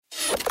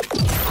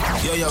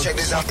Yo. Check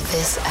this out.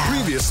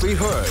 Previously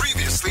heard.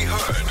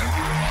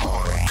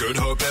 Good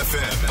Hope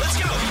FM. Let's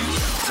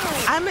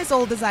go. I'm as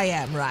old as I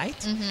am, right?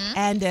 Mm-hmm.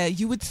 And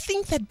you would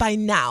think that by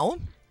now,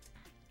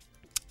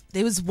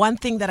 there was one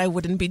thing that I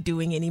wouldn't be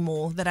doing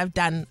anymore that I've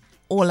done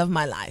all of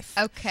my life.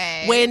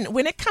 Okay.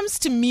 When it comes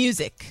to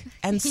music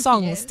and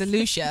songs, Yes.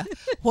 Delucia,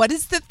 what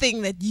is the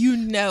thing that you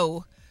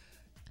know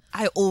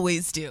I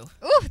always do?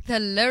 Ooh, the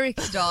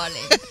lyrics,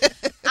 darling.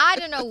 I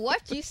don't know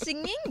what you're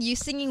singing. You're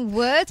singing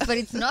words, but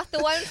it's not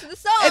the ones to the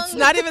song. It's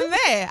not even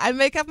there. I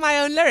make up my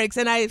own lyrics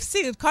and I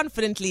sing it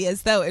confidently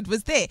as though it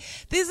was there.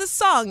 There's a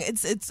song.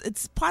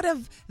 It's part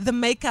of the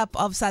makeup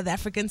of South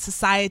African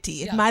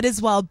society. It might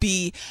as well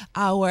be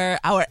our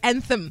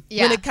anthem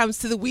when it comes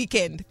to the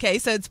weekend. Okay,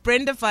 so it's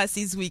Brenda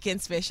Fassie's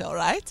weekend special,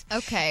 right?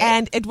 Okay.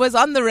 And it was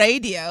on the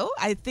radio.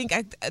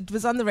 It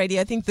was on the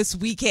radio, I think, this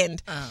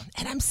weekend.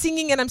 And I'm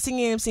singing and I'm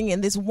singing and I'm singing.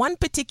 And there's one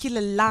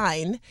particular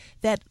line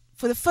that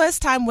for the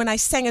first time when I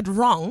sang it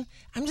wrong,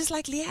 I'm just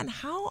like, Leigh-Anne,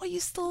 how are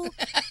you still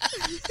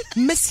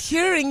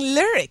mishearing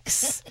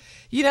lyrics?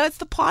 You know, it's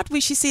the part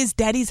where she says,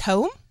 Daddy's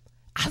home.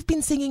 I've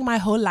been singing my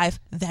whole life,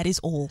 that is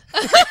all.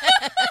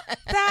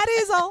 That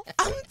is all.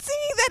 I'm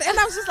singing that. And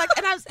I was just like,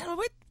 and I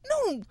went,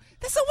 no,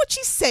 that's not what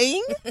she's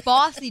saying.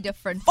 Vastly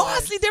different.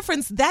 Vastly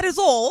different. That is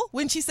all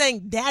when she's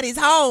saying, Daddy's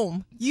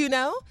home, you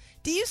know?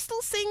 Do you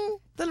still sing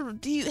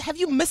have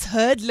you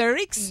misheard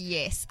lyrics?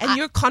 Yes. And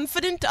you're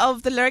confident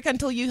of the lyric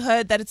until you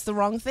heard that it's the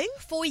wrong thing?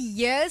 For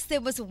years,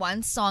 there was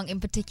one song in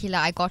particular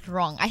I got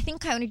wrong. I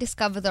think I only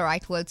discovered the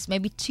right words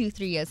maybe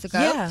 2-3 years ago.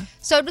 Yeah.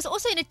 So it was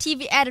also in a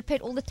TV ad. It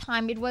played all the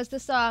time. It was the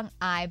song,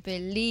 I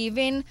Believe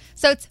in.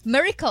 So it's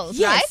Miracles,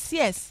 right?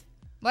 Yes.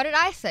 What did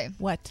I say?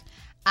 What?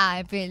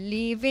 I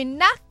believe in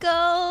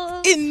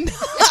knuckles.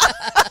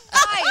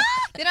 Right.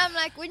 Then I'm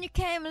like, when you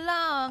came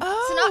along.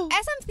 So now,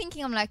 as I'm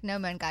thinking, I'm like, no,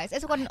 man, guys.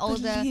 As I gotten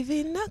older. Believe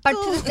in knuckles. But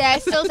to this day, I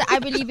still say I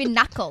believe in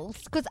knuckles.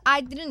 Because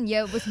I didn't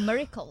hear it was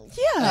miracles.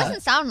 Yeah. It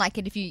doesn't sound like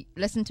it if you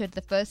listen to it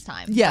the first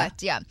time. Yeah.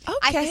 But yeah. Okay.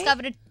 I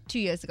discovered it 2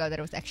 years ago that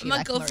it was actually My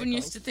like girlfriend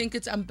miracles. used to think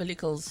it's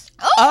umbilicals.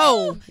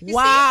 Oh, You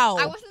wow.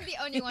 See, I wasn't the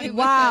only one who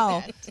Wow.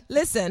 misheard that.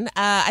 Listen,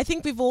 I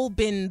think we've all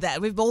been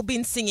that. We've all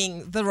been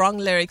singing the wrong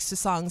lyrics to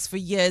songs for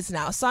years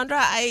now.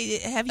 Sandra,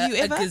 have you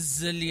ever? A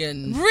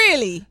gazillion.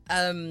 Really?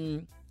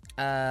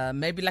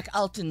 Maybe like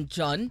Elton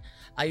John.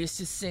 I used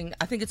to sing,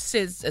 I think it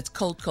says it's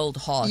Cold, Cold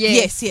Heart.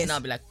 Yes. And I'll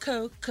be like,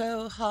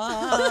 Cocoa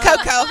Heart.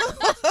 Coco.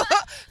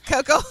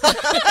 It Coco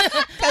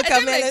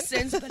doesn't melon. make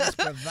sense, but it's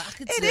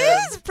provocative. It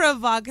is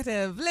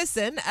provocative.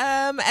 Listen,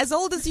 as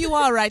old as you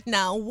are right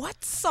now,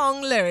 what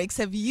song lyrics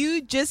have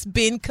you just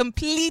been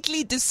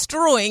completely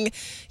destroying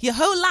your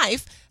whole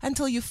life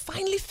until you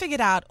finally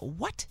figured out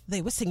what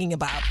they were singing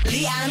about?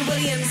 Leigh-Anne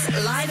Williams,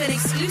 live and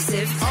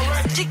exclusive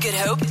to Good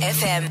Hope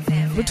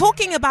FM. We're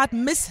talking about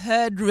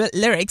misheard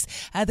lyrics,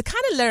 the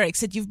kind of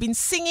lyrics that you've been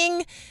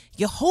singing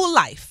your whole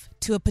life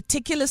to a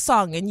particular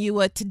song, and you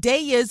were today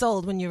years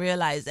old when you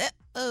realized it.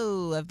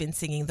 Oh, I've been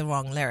singing the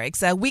wrong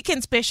lyrics.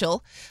 Weekend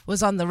Special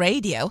was on the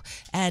radio,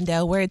 and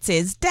where it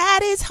says,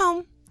 Daddy's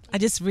home. I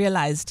just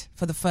realized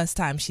for the first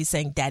time she's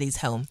saying Daddy's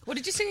home. What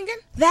did you sing again?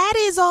 That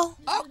is all.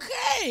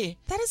 Okay.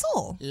 That is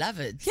all. Love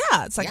it.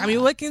 Yeah, it's like, Yeah. I'm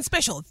your Weekend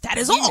Special. That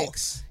is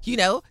Remix. all. You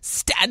know,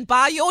 stand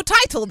by your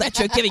title that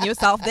you're giving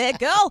yourself there,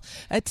 girl.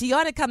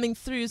 Tiana coming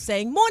through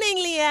saying, morning,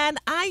 Leigh-Anne.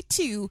 I,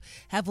 too,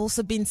 have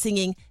also been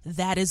singing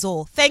That Is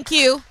All. Thank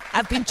you.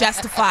 I've been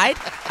justified.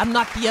 I'm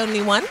not the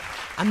only one.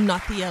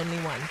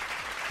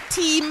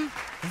 Team,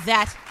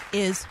 that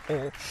is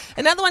all.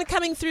 Another one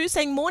coming through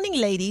saying, morning,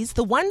 ladies.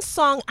 The one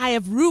song I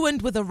have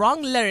ruined with the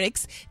wrong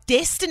lyrics,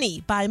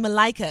 Destiny by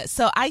Malika.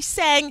 So I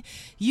sang,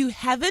 you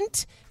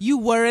haven't, you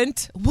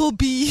weren't, will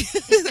be.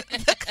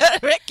 The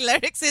correct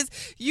lyrics is,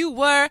 you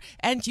were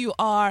and you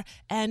are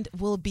and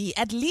will be.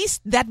 At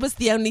least that was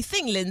the only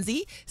thing,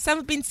 Lindsay. Some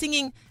have been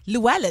singing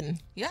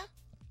Llewellyn. Yeah.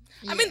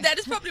 I mean, that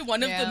is probably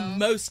one of the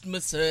most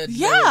misheard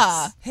Yeah.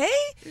 lyrics.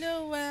 Hey?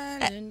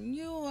 Llewellyn,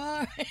 you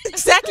are.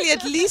 Exactly.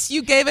 At least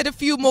you gave it a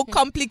few more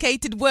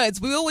complicated words.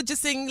 We all were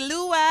just saying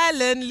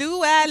Llewellyn,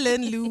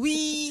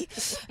 Louis.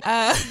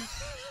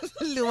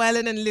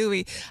 Llewellyn and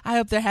Louis. I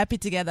hope they're happy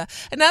together.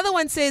 Another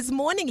one says,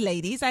 morning,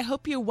 ladies. I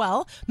hope you're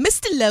well.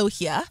 Mr. Lowe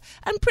here.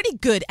 I'm pretty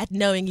good at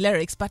knowing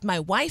lyrics, but my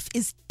wife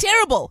is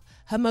terrible.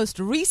 Her most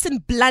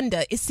recent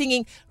blunder is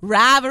singing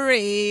rivalry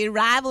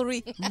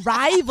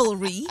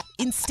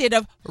instead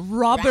of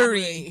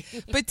robbery,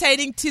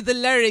 pertaining to the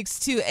lyrics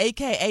to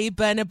AKA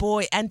Burna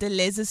Boy and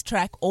Deleuze's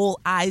track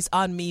All Eyes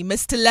on Me.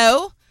 Mr.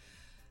 Lowe,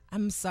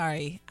 I'm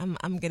sorry. I'm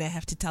going to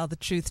have to tell the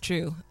truth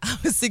true. I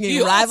was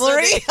singing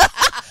rivalry.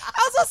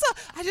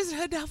 I just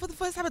heard now for the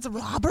first time it's a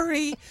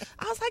robbery.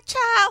 I was like,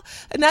 child.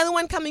 Another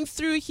one coming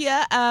through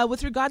here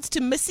with regards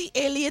to Missy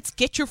Elliott's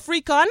Get Your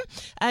Freak On.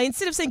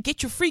 Instead of saying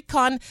Get Your Freak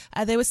On,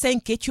 they were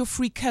saying Get Your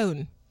Freak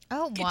On.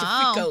 Oh,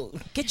 wow.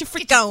 Get your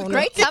freak on.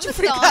 Great Get summer your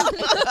freak song.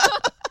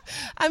 on.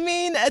 I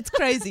mean, it's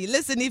crazy.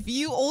 Listen, if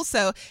you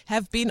also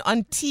have been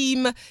on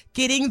team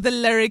getting the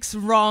lyrics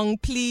wrong,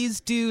 please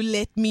do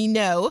let me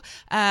know.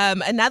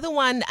 Another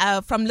one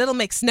from Little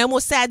Mix, No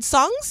More Sad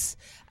Songs.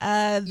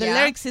 The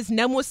lyrics is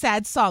no more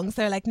sad songs.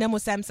 They're like no more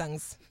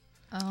Samsungs.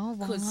 Oh,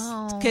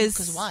 wow.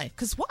 Because why?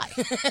 Because why?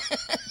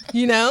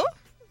 You know?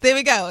 There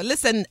we go.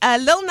 Listen,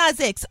 Lil Nas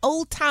X,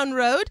 Old Town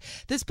Road.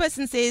 This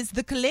person says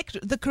the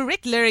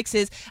correct lyrics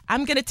is,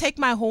 I'm going to take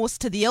my horse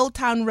to the Old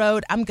Town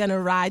Road. I'm going to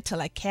ride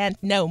till I can't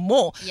no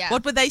more. Yeah.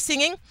 What were they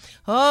singing?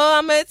 Oh,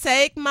 I'm going to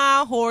take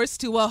my horse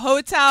to a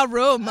hotel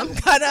room. I'm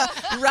going to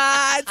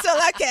ride till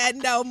I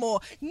can't no more.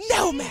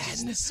 No, man.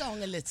 Just the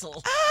song a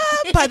little.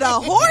 But a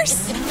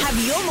horse?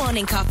 Have your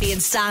morning coffee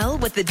in style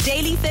with the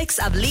daily fix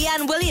of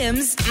Leigh-Anne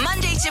Williams,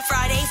 Monday to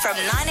Friday from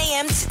 9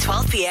 a.m. to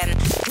 12 p.m.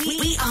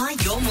 We are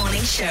your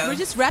morning show. We're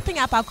just wrapping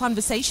up our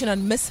conversation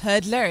on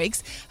misheard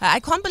lyrics. I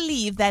can't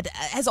believe that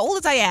as old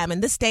as I am in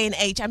this day and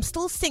age, I'm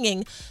still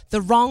singing the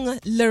wrong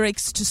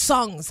lyrics to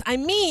songs. I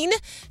mean,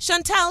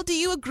 Chantal, do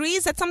you agree?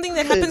 Is that something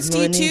that happens to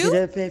you too?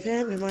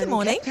 Good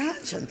morning.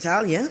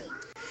 Chantal, yeah.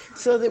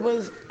 So there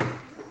was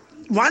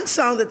one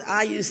song that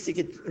I used to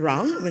get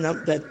wrong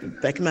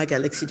back in my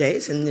Galaxy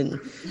days, and then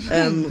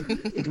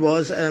it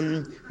was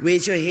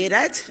 "Where's Your Head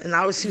At?" And I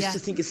always used to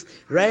think it's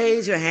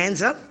 "Raise Your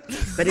Hands Up,"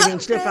 but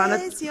eventually I found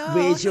out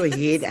 "Where's Your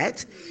Head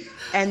At?"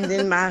 And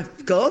then my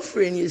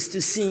girlfriend used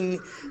to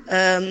sing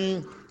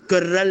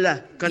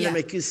 "Gorilla, Gonna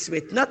Make You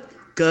Sweat," not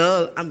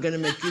 "Girl, I'm Gonna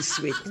Make You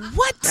Sweat."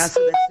 What? Yeah,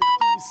 so that's the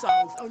two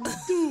songs, only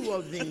two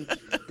of them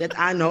that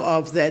I know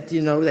of that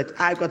that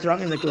I got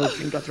wrong and the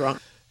girlfriend got wrong.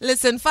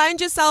 Listen,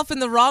 find yourself in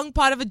the wrong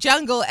part of a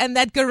jungle and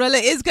that gorilla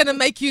is going to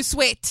make you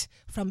sweat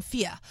from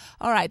fear.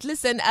 All right,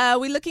 listen,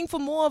 we're looking for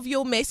more of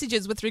your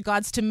messages with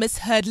regards to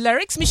misheard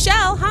lyrics.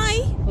 Michelle,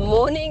 hi.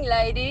 Morning,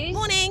 ladies.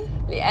 Morning.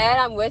 Leigh-Anne,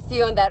 I'm with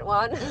you on that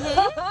one.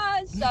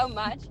 So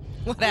much.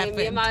 What Me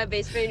happened? and my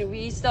best friend,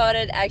 we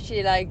started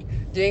actually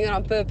doing it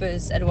on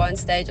purpose at one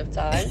stage of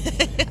time.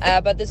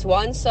 But this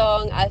one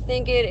song, I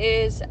think it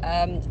is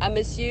I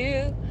Miss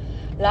You,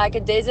 like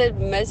a desert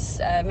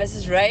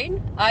Mrs.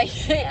 Rain. I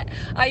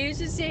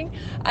used to sing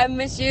I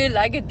Miss You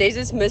like a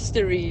desert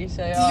mystery.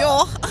 So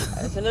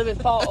it's a little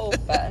bit far off,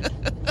 but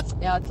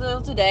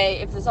till today,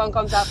 if the song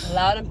comes up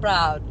loud and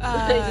proud,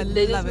 it's a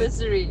desert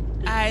mystery.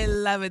 I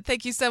love it.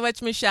 Thank you so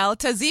much, Michelle.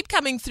 Tazeeb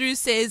coming through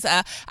says,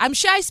 I'm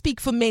sure I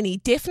speak for many.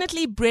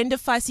 Definitely Brenda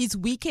Fussey's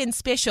weekend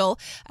special.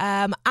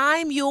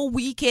 I'm your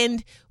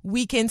weekend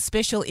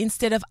special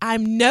instead of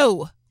I'm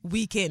no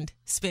weekend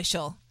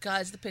special.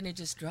 Guys, the penny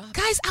just dropped.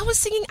 Guys, I was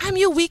singing I'm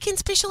your weekend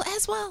special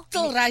as well.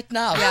 Still right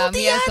now. Yeah,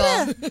 me as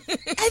well. I feel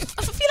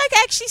like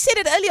I actually said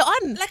it earlier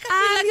on. Like I'm I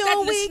feel like your that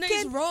listener is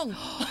weekend. wrong.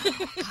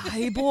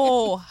 Hi,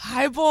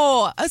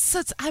 bo.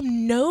 So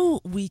I'm no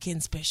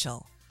weekend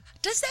special.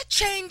 Does that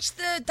change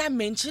the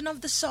dimension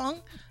of the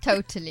song?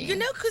 Totally. You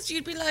know, because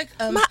you'd be like,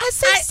 Ma, I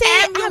say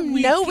I'm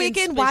your no weekend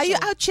weekend. Why are you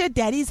special. out here?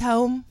 Daddy's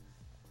home.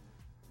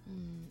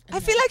 I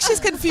feel like she's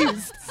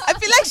confused.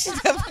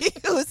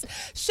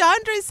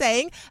 Chandra is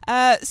saying,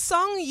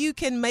 song You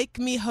Can Make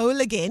Me Whole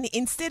Again.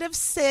 Instead of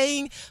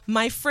saying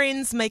my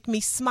friends make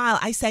me smile,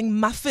 I sang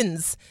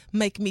muffins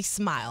make me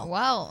smile.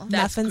 Wow.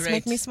 That's Muffins great.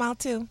 make me smile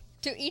too.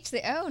 To each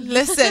their own.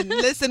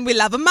 Listen, we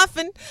love a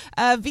muffin.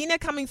 Vina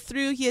coming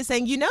through here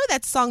saying, you know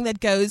that song that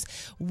goes,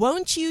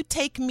 won't you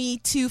take me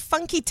to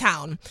Funky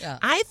Town? Yeah.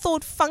 I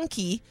thought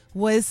funky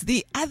was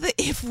the other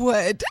F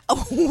word.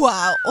 Oh,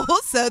 wow.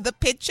 Also, the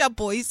Pet Shop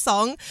Boys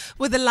song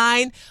with the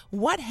line,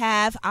 what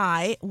have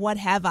I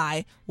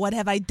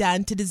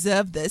done to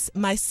deserve this?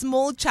 My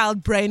small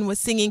child brain was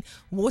singing,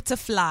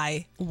 waterfly.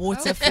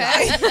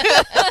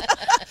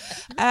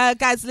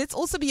 Guys, let's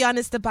also be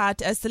honest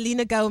about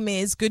Selena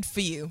Gomez, Good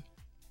For You,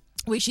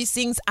 where she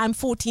sings, I'm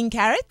 14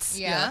 carats.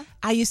 Yeah.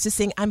 I used to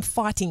sing, I'm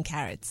farting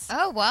carrots.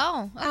 Oh,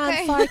 wow. Okay.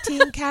 I'm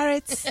farting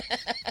carrots.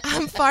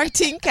 I'm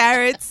farting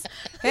carrots.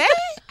 Hey,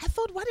 I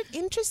thought, what an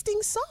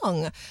interesting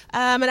song.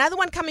 Another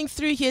one coming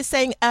through here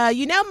saying,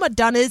 you know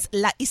Madonna's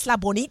La Isla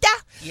Bonita?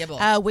 Yeah, boy.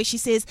 Where she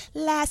says,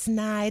 last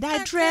night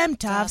I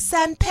dreamt of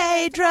San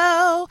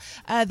Pedro.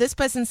 This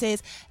person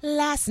says,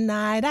 last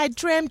night I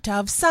dreamt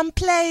of some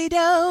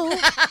Play-Doh.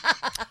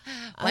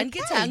 One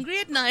gets hungry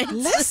at night.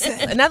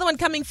 Listen. Another one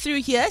coming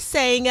through here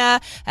saying,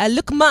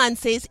 Lukman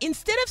says,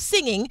 instead of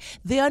singing,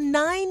 there are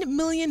 9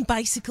 million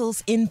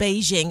bicycles in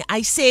Beijing.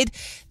 I said,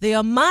 there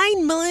are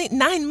 9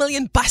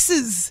 million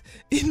buses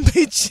in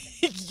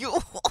Beijing. Yo,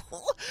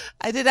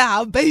 I don't know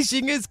how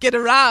Beijingers get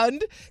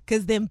around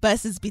because them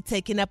buses be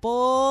taking up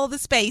all the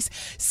space.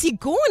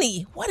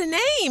 Sigoni, what a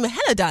name.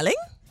 Hello, darling.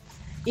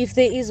 If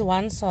there is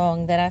one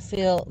song that I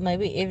feel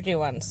maybe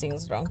everyone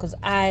sings wrong, because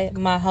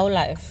my whole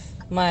life,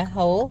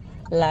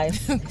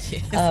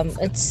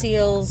 it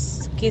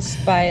Seals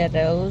Kissed by a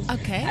Rose.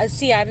 Okay.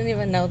 I don't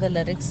even know the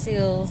lyrics.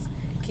 Seals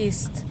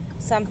Kissed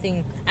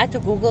something. I had to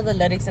Google the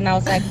lyrics and I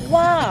was like,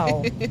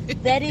 wow,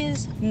 that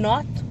is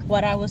not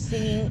what I was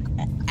singing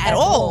At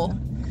all.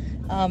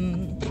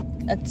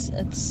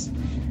 It's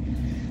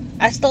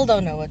I still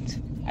don't know it.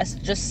 I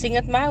just sing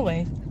it my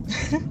way.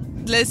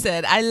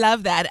 Listen, I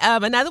love that.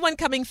 Another one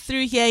coming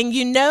through here, and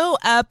you know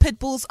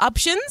Pitbull's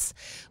Options,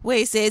 where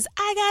he says,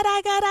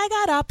 I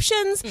got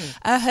options.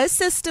 Her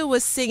sister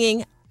was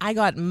singing, I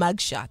got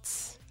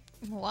mugshots.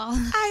 Wow.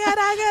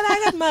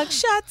 I got mug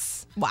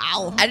shots.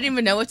 Wow. I didn't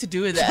even know what to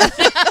do with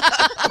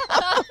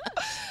that.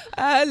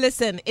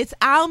 Listen, it's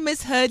our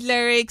Misheard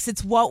lyrics.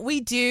 It's what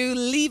we do.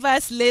 Leave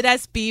us, let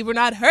us be. We're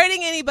not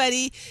hurting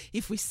anybody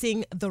if we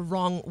sing the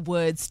wrong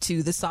words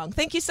to the song.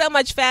 Thank you so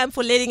much, fam,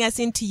 for letting us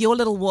into your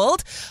little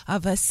world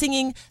of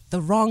singing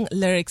the wrong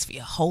lyrics for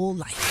your whole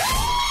life.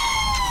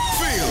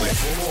 Feel it.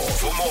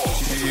 For more,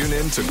 tune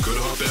in to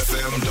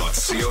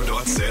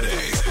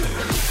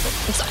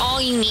goodhopefm.co.za. It's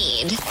all you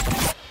need.